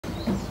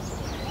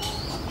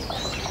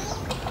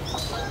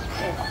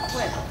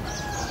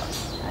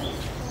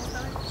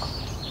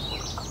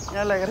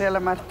Ya la agarré a la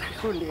Marta,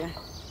 Julia.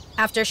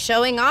 After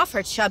showing off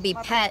her chubby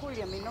pet,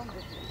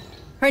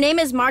 her name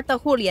is Marta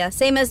Julia,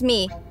 same as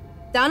me.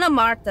 Donna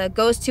Marta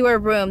goes to her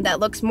room that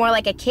looks more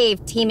like a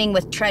cave teeming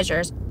with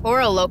treasures or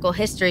a local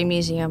history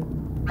museum.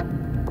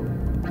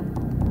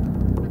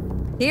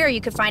 Here you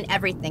could find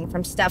everything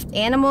from stuffed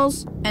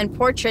animals and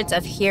portraits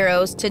of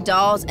heroes to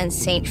dolls and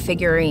saint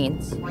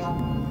figurines.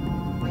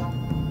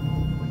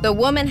 The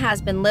woman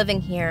has been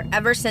living here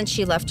ever since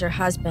she left her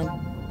husband.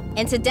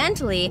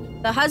 Incidentally,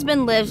 the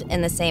husband lives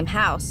in the same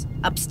house,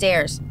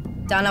 upstairs.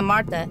 Donna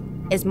Marta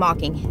is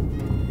mocking him.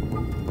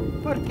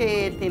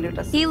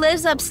 He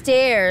lives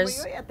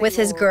upstairs with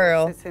his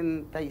girl.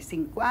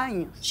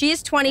 She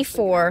is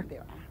 24.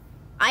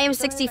 I am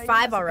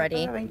 65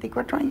 already.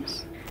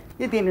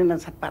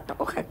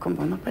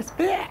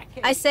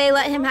 I say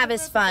let him have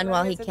his fun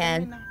while he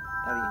can.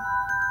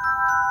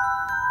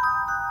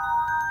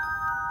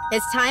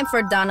 It's time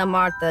for Donna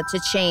Marta to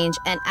change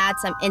and add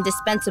some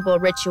indispensable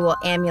ritual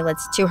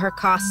amulets to her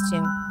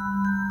costume.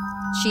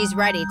 She's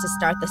ready to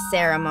start the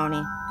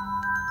ceremony.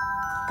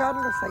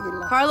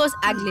 Carlos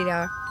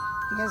Aguilar.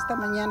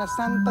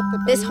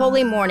 This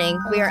holy morning,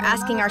 we are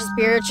asking our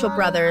spiritual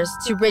brothers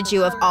to rid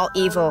you of all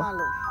evil.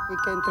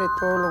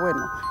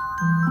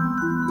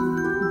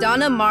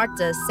 Donna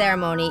Marta's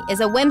ceremony is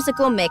a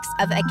whimsical mix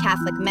of a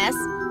Catholic mess,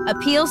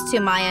 appeals to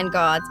Mayan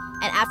gods,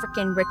 and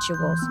African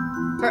rituals.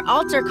 Her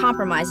altar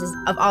compromises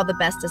of all the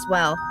best as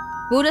well: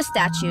 Buddha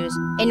statues,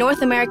 a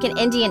North American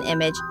Indian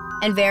image,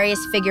 and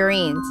various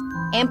figurines,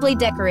 amply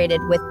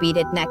decorated with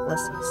beaded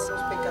necklaces.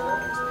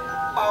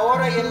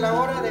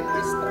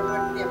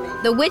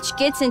 The witch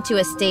gets into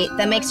a state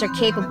that makes her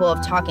capable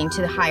of talking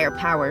to the higher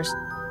powers.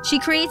 She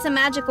creates a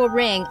magical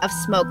ring of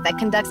smoke that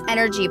conducts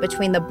energy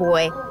between the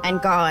boy and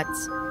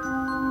gods.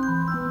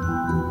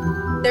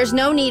 There's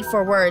no need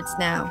for words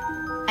now,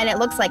 and it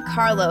looks like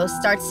Carlos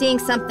starts seeing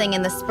something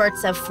in the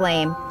spurts of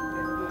flame.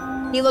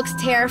 He looks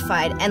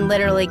terrified and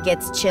literally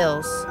gets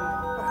chills.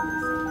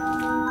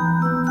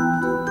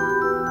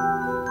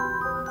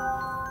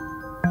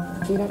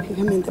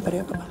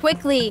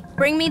 Quickly,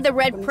 bring me the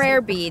red prayer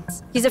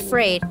beads. He's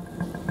afraid.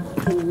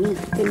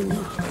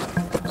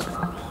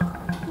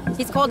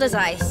 He's cold as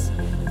ice.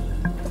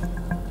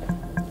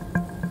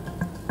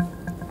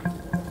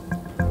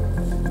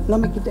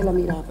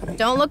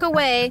 Don't look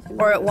away,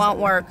 or it won't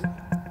work.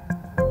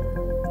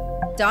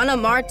 Donna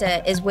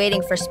Marta is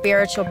waiting for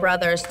spiritual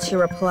brothers to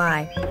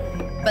reply.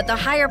 But the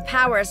higher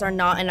powers are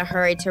not in a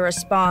hurry to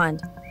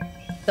respond.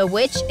 The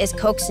witch is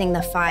coaxing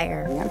the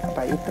fire.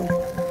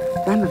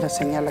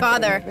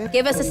 Father,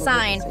 give us a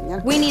sign.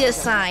 We need a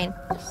sign.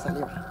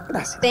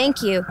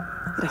 Thank you.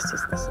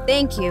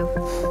 Thank you.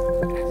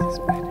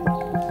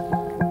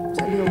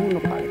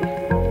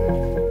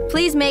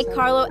 Please make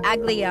Carlo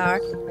Aguilar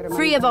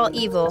free of all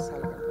evil.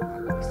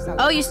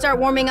 Oh, you start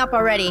warming up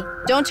already.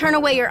 Don't turn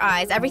away your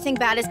eyes. Everything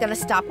bad is gonna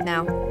stop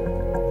now.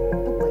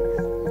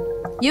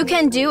 You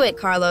can do it,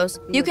 Carlos.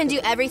 You can do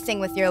everything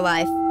with your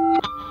life.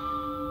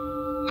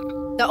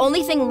 The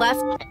only thing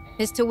left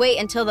is to wait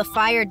until the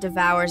fire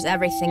devours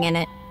everything in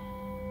it.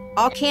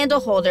 All candle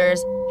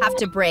holders have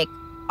to break,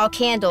 all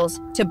candles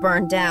to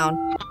burn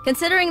down.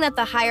 Considering that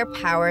the higher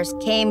powers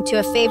came to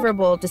a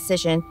favorable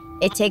decision,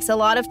 it takes a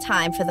lot of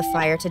time for the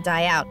fire to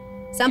die out.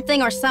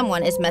 Something or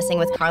someone is messing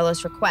with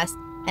Carlos' request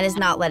and is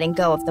not letting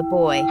go of the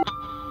boy.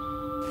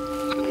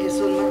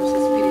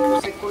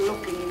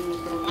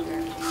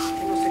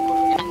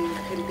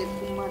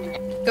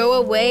 Go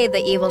away,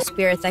 the evil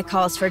spirit that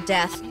calls for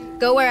death.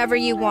 Go wherever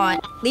you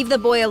want. Leave the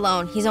boy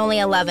alone. He's only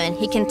 11.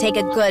 He can take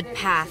a good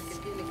path.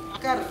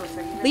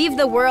 Leave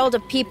the world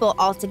of people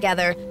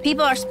altogether.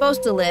 People are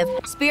supposed to live.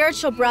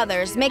 Spiritual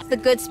brothers, make the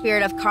good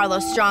spirit of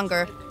Carlos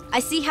stronger. I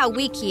see how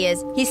weak he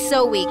is. He's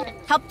so weak.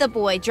 Help the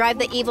boy. Drive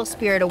the evil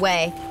spirit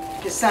away.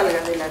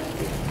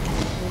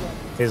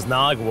 His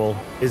Nagual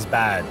is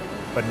bad,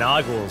 but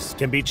Naguals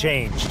can be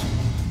changed.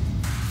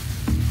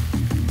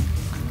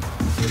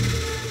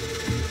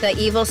 The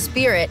evil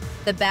spirit,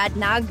 the bad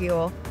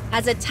Nagual,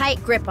 has a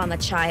tight grip on the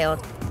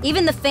child.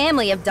 Even the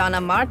family of Donna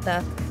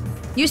Marta,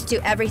 used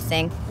to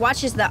everything,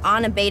 watches the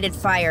unabated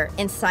fire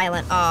in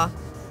silent awe.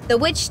 The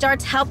witch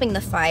starts helping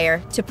the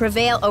fire to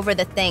prevail over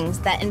the things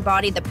that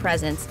embody the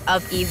presence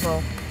of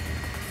evil.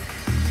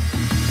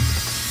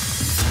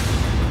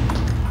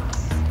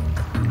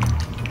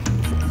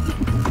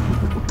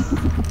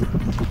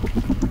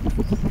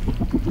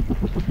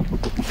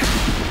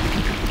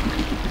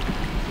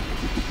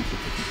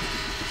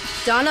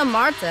 Donna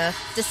Marta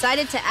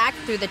decided to act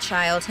through the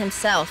child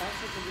himself.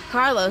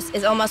 Carlos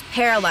is almost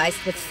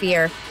paralyzed with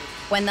fear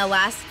when the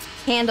last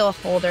candle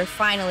holder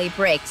finally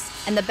breaks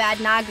and the bad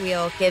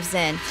Nagual gives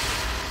in.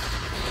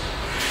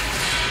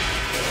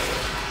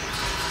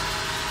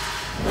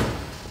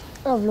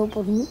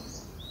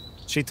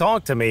 She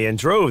talked to me and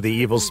drove the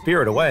evil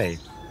spirit away.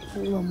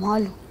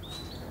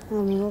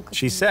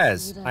 She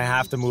says I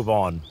have to move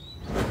on.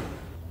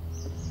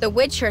 The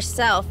witch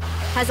herself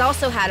has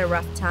also had a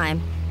rough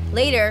time.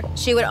 Later,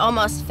 she would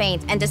almost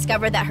faint and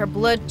discover that her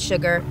blood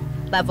sugar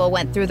level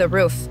went through the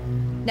roof.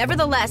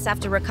 Nevertheless,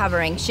 after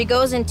recovering, she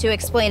goes into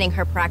explaining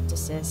her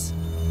practices.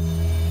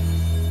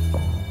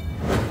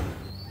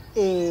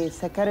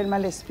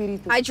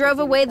 I drove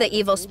away the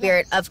evil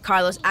spirit of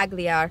Carlos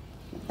Aguilar.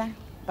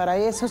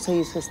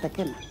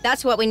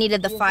 That's what we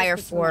needed the fire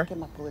for.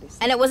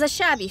 And it was a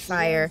shabby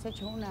fire.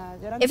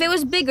 If it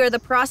was bigger, the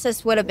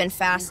process would have been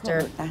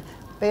faster.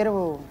 But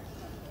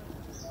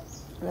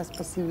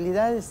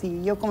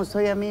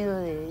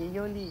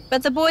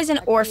the boy's an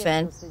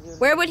orphan.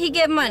 Where would he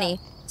get money?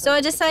 So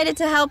I decided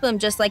to help him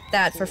just like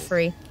that for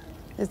free.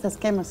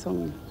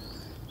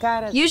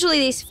 Usually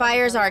these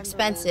fires are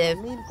expensive,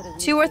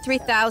 2,000 or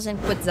 3,000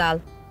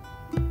 quetzal.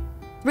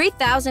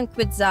 3,000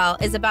 quetzal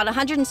is about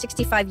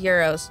 165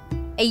 euros.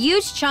 A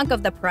huge chunk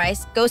of the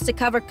price goes to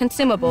cover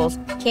consumables: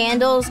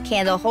 candles,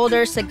 candle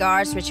holders,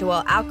 cigars,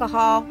 ritual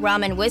alcohol,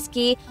 rum and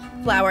whiskey,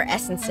 flower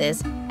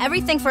essences,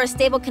 everything for a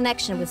stable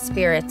connection with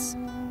spirits.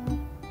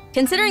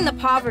 Considering the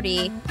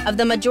poverty of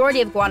the majority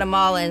of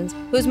Guatemalans,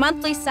 whose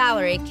monthly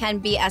salary can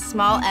be as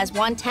small as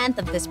 1/10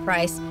 of this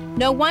price,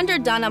 no wonder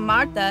Dona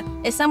Marta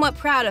is somewhat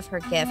proud of her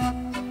gift,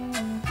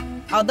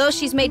 although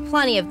she's made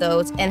plenty of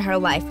those in her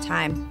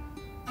lifetime.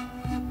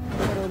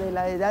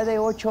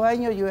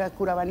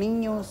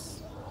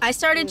 I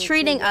started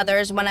treating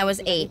others when I was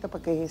 8.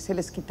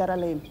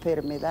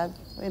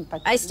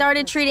 I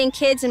started treating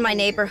kids in my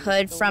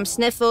neighborhood from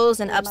sniffles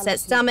and upset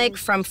stomach,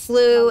 from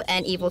flu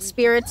and evil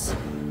spirits.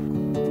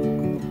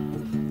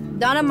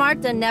 Dona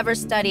Marta never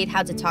studied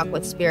how to talk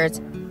with spirits.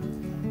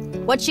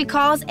 What she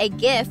calls a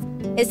gift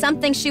is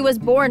something she was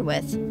born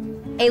with,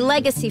 a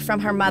legacy from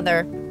her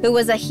mother, who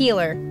was a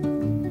healer.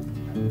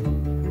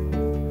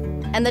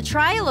 And the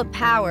trial of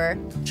power,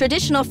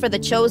 traditional for the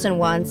chosen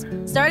ones,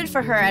 started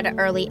for her at an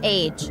early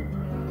age.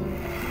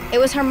 It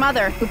was her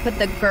mother who put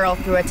the girl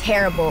through a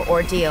terrible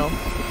ordeal.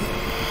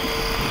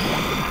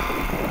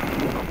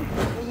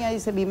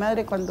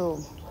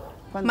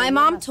 My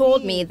mom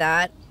told me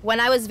that, when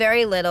I was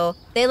very little,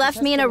 they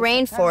left me in a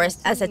rainforest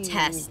as a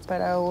test.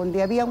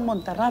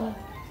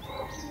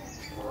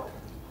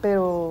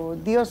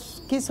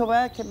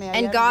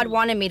 And God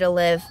wanted me to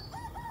live.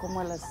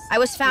 I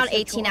was found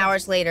 18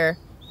 hours later.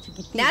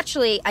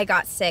 Naturally, I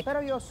got sick.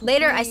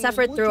 Later, I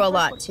suffered through a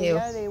lot, too.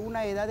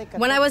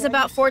 When I was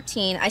about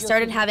 14, I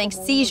started having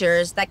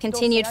seizures that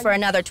continued for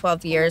another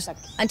 12 years,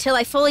 until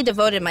I fully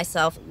devoted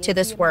myself to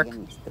this work.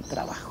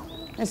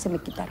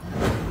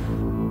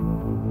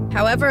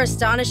 However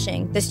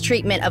astonishing this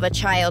treatment of a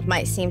child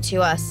might seem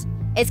to us,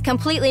 it's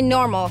completely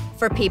normal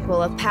for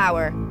people of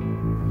power.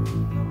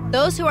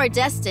 Those who are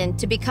destined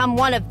to become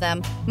one of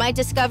them might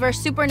discover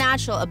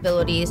supernatural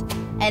abilities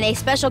and a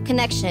special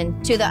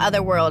connection to the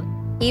other world,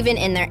 even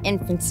in their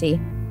infancy.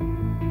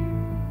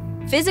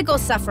 Physical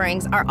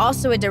sufferings are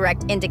also a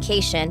direct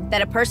indication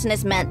that a person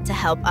is meant to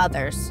help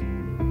others.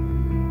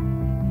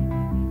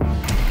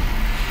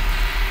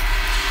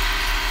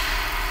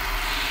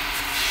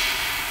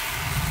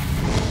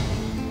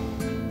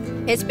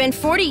 It's been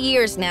 40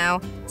 years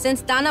now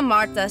since Dona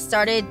Marta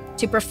started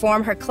to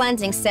perform her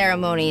cleansing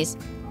ceremonies,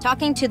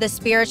 talking to the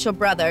spiritual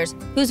brothers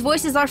whose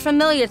voices are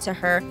familiar to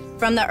her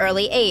from the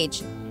early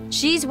age.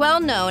 She's well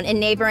known in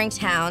neighboring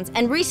towns,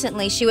 and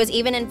recently she was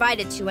even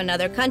invited to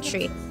another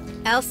country,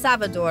 El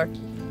Salvador.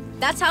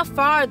 That's how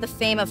far the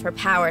fame of her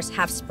powers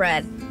have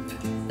spread.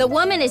 The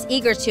woman is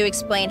eager to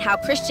explain how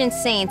Christian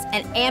saints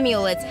and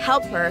amulets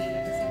help her,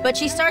 but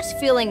she starts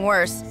feeling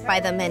worse by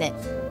the minute.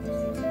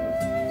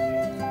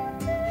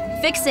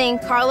 Fixing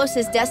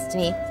Carlos's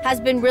destiny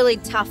has been really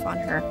tough on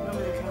her.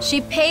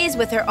 She pays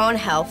with her own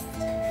health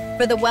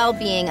for the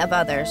well-being of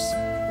others.